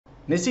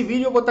Nesse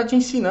vídeo eu vou estar te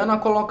ensinando a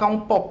colocar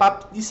um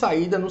pop-up de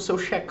saída no seu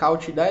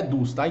checkout da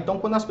Eduzz, tá? Então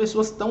quando as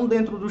pessoas estão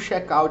dentro do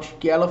checkout,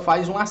 que ela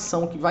faz uma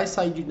ação que vai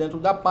sair de dentro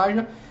da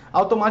página,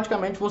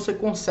 automaticamente você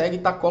consegue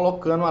estar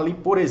colocando ali,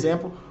 por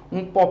exemplo,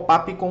 um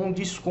pop-up com um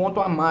desconto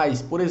a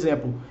mais. Por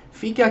exemplo,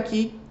 fique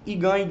aqui e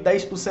ganhe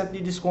 10%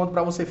 de desconto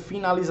para você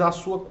finalizar a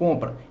sua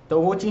compra. Então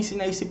eu vou te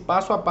ensinar esse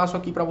passo a passo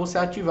aqui para você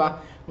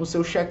ativar no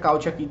seu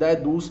checkout aqui da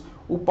Eduzz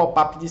o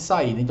pop-up de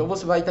saída. Então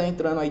você vai estar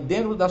entrando aí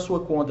dentro da sua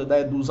conta da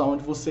Eduzz,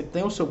 onde você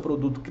tem o seu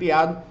produto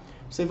criado.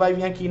 Você vai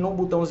vir aqui no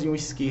botãozinho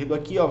esquerdo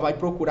aqui, ó, vai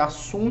procurar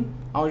Sum,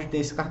 onde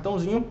tem esse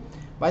cartãozinho.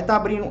 Vai estar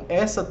abrindo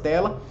essa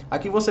tela.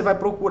 Aqui você vai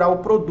procurar o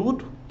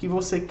produto que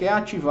você quer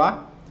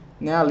ativar,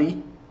 né,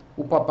 ali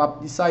o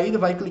pop-up de saída.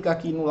 Vai clicar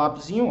aqui no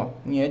lapisinho, ó,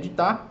 em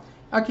editar.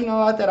 Aqui na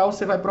lateral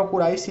você vai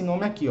procurar esse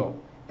nome aqui, ó,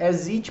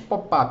 Exit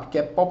Pop-up, que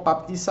é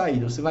pop-up de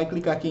saída. Você vai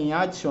clicar aqui em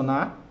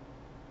adicionar.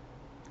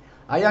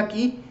 Aí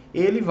aqui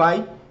ele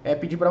vai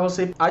pedir para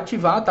você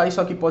ativar, tá? Isso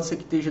aqui pode ser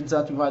que esteja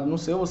desativado no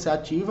seu, você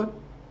ativa,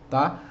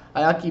 tá?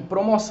 Aí aqui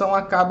promoção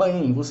acaba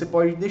em, você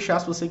pode deixar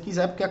se você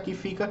quiser, porque aqui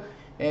fica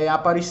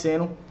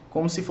aparecendo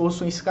como se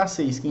fosse uma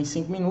escassez, que em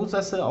 5 minutos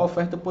essa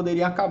oferta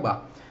poderia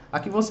acabar.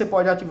 Aqui você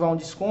pode ativar um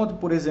desconto,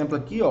 por exemplo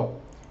aqui, ó,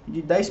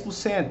 de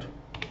 10%.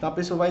 Então a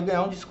pessoa vai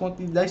ganhar um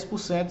desconto de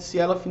 10% se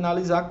ela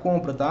finalizar a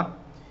compra, tá?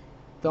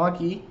 Então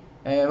aqui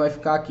vai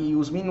ficar aqui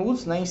os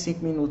minutos, né? Em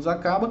 5 minutos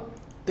acaba.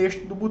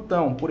 Texto do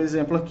botão, por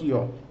exemplo aqui,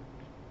 ó,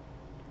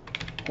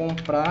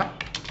 comprar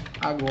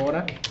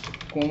agora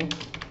com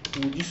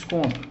o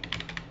desconto.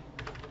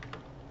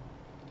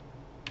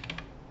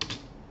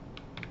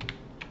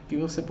 Que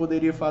você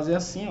poderia fazer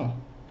assim, ó.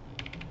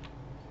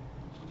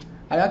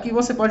 Aí aqui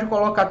você pode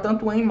colocar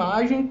tanto uma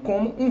imagem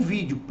como um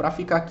vídeo para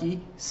ficar aqui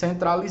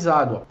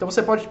centralizado, ó. Então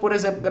você pode, por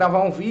exemplo,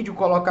 gravar um vídeo,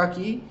 colocar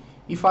aqui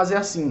e fazer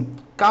assim: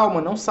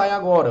 calma, não sai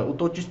agora, eu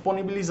estou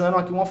disponibilizando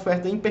aqui uma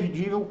oferta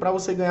imperdível para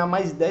você ganhar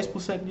mais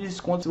 10% de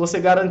desconto se você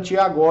garantir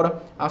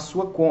agora a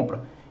sua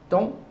compra.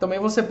 Então também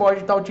você pode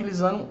estar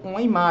utilizando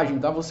uma imagem,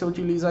 tá? Você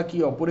utiliza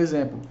aqui, ó, por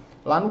exemplo,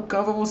 lá no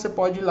Canva você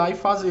pode ir lá e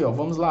fazer, ó,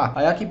 vamos lá.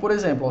 Aí aqui, por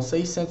exemplo, ó,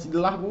 600 de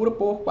largura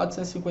por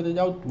 450 de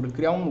altura,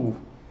 criar um novo.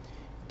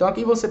 Então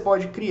aqui você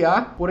pode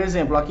criar, por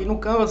exemplo, aqui no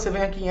Canva você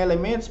vem aqui em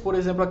elementos, por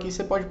exemplo, aqui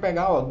você pode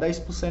pegar, ó,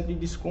 10% de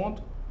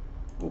desconto.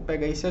 Vou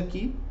pegar esse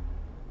aqui.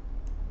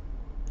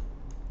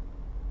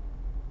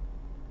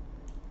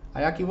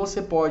 Aí aqui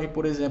você pode,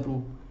 por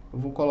exemplo, eu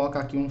vou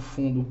colocar aqui um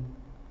fundo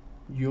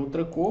de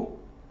outra cor.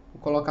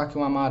 Vou colocar aqui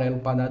um amarelo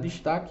para dar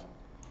destaque.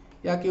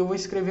 E aqui eu vou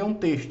escrever um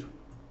texto.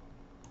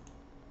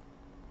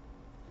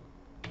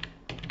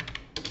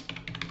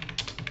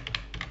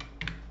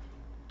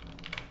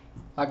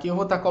 Aqui eu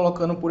vou estar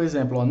colocando, por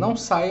exemplo, ó, não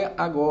saia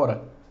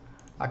agora.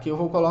 Aqui eu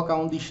vou colocar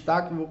um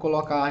destaque, vou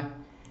colocar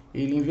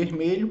ele em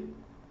vermelho.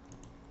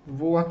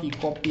 Vou aqui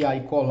copiar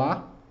e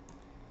colar.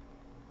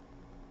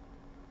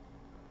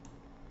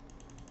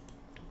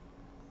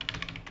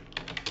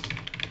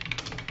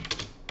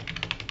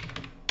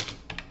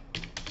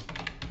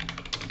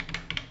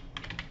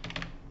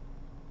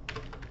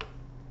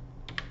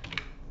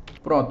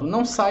 Pronto,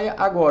 não saia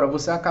agora,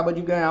 você acaba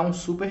de ganhar um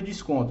super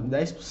desconto,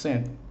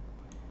 10%.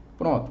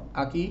 Pronto,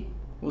 aqui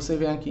você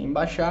vem aqui em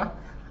baixar,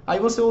 aí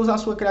você usa a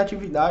sua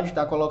criatividade,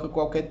 tá? Coloca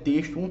qualquer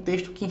texto, um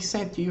texto que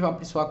incentiva a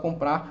pessoa a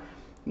comprar,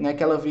 né?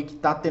 Que ela vê que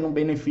tá tendo um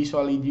benefício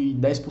ali de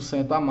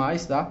 10% a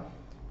mais, tá?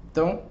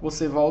 Então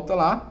você volta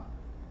lá,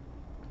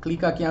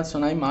 clica aqui em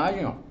adicionar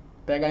imagem, ó,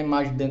 pega a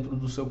imagem dentro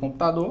do seu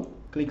computador,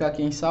 clica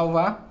aqui em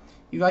salvar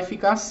e vai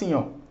ficar assim,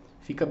 ó,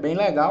 fica bem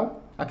legal.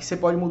 Aqui você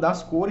pode mudar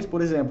as cores, por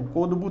exemplo,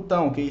 cor do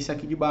botão, que é esse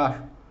aqui de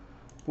baixo.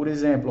 Por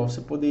exemplo, ó,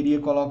 você poderia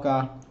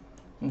colocar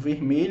um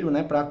vermelho,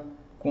 né, para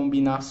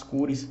combinar as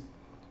cores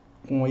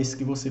com esse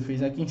que você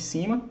fez aqui em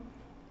cima.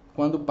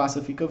 Quando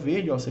passa fica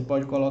verde, ó, você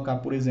pode colocar,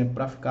 por exemplo,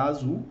 para ficar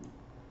azul,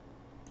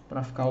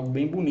 para ficar algo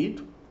bem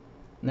bonito,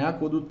 né? A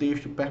cor do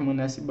texto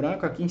permanece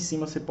branca. Aqui em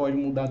cima você pode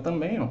mudar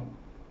também, ó.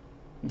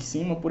 Em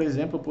cima, por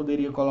exemplo, eu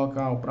poderia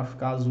colocar para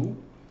ficar azul,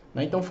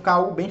 né? Então ficar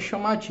algo bem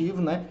chamativo,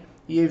 né?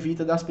 E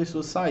evita das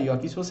pessoas sair.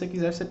 Aqui, se você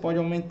quiser, você pode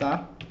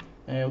aumentar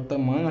o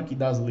tamanho aqui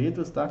das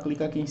letras, tá?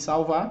 Clica aqui em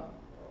salvar.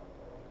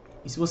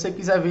 E se você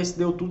quiser ver se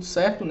deu tudo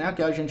certo, né?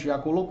 Aqui a gente já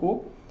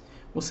colocou.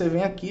 Você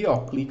vem aqui, ó,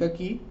 clica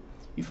aqui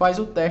e faz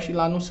o teste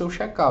lá no seu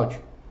checkout.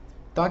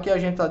 Então aqui a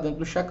gente tá dentro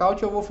do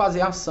checkout. Eu vou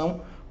fazer a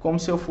ação como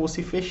se eu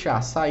fosse fechar,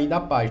 sair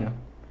da página.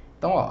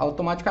 Então, ó,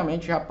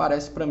 automaticamente já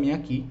aparece para mim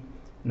aqui,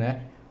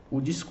 né,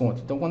 o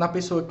desconto. Então quando a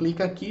pessoa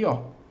clica aqui, ó,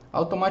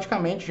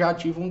 automaticamente já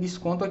ativa um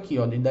desconto aqui,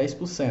 ó, de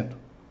 10%,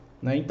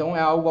 né? Então é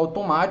algo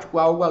automático,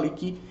 algo ali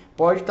que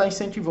pode estar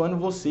incentivando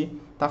você,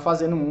 tá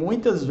fazendo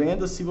muitas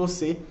vendas se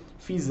você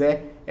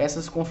fizer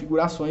essas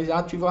configurações e a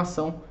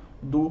ativação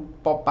do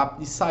pop-up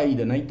de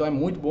saída, né? Então é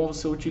muito bom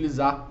você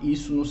utilizar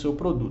isso no seu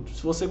produto.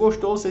 Se você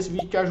gostou, se esse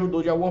vídeo te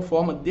ajudou de alguma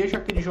forma, deixa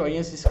aquele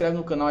joinha, se inscreve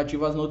no canal,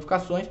 ativa as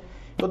notificações.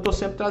 Eu estou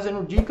sempre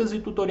trazendo dicas e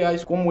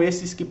tutoriais como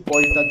esses que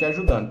podem estar te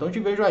ajudando. Então te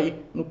vejo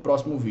aí no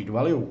próximo vídeo.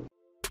 Valeu!